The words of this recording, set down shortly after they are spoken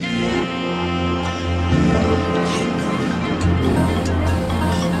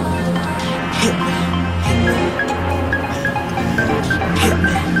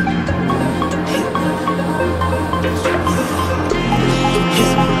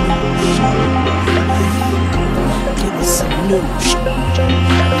new.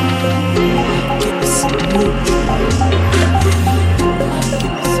 Give me some new.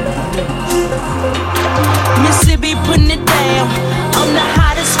 Mississippi putting it down. I'm the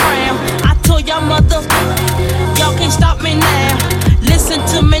hottest round. I told y'all mother, y'all can't stop me now. Listen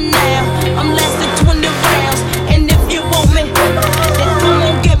to me now. I'm less than 20 rounds. And if you want me, then come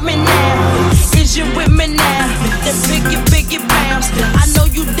on get me now. Is you with me now? Then biggie bounce. I know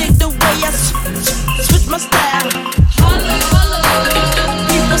you dig the way I switch my style.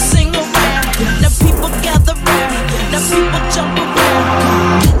 People sing around. Now people gather round. Now people jump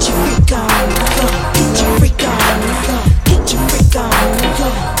around. Get your freak on. Get your freak on. Get your freak on.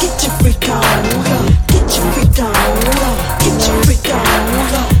 Get your freak on. Get your freak on. Get your freak on.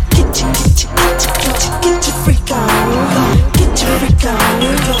 Get your freak on. Get your freak on.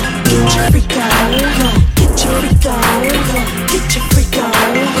 Get your freak on. Get your freak on. Get your freak on.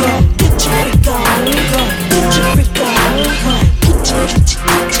 Get your freak on. Get your freak on.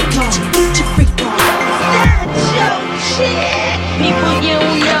 Get your freak on. That's your shit. People you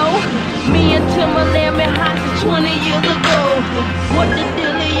don't know, me and Timberland been hot 20 years ago. What the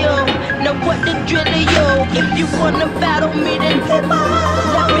dealio? Now what the drillio? If you wanna battle me, then let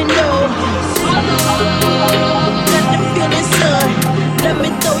me know. Let the feeling, son. Let me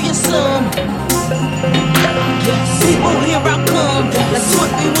throw you some. People, here I come. That's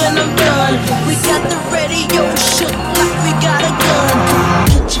what me when I'm done. We got the radio shook like we got a gun.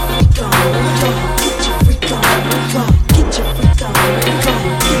 Get your freak on. Get your freak on. Get your freak on. Get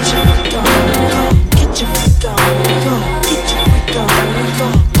your freak on. Get your freak on. Get your freak on. Get your freak on. Get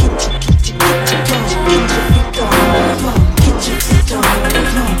your freak on. Get your freak on. Get your freak on.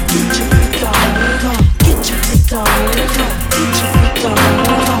 Get your freak on. Get your freak on. Get your freak on.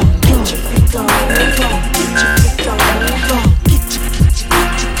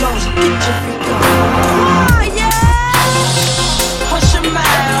 Oh yeah! Hush your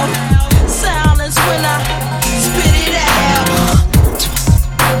mouth. Silence when I spit it out.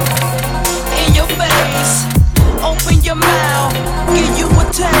 In your face. Open your mouth. Give you a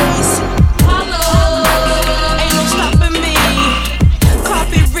taste. Ain't no stopping me.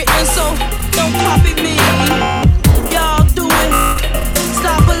 Copywritten, so don't copy me. Y'all do it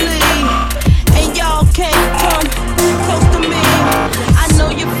sloppily, and y'all can't come close to me. I know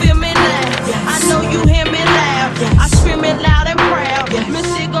you feel me now. I know you hear me loud. I scream it loud and proud.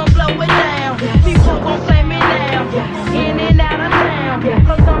 Missy gon' blow it down. People gon' play me now. In and out of town.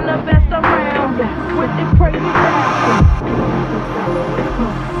 Cause I'm the best around. With the crazy sound.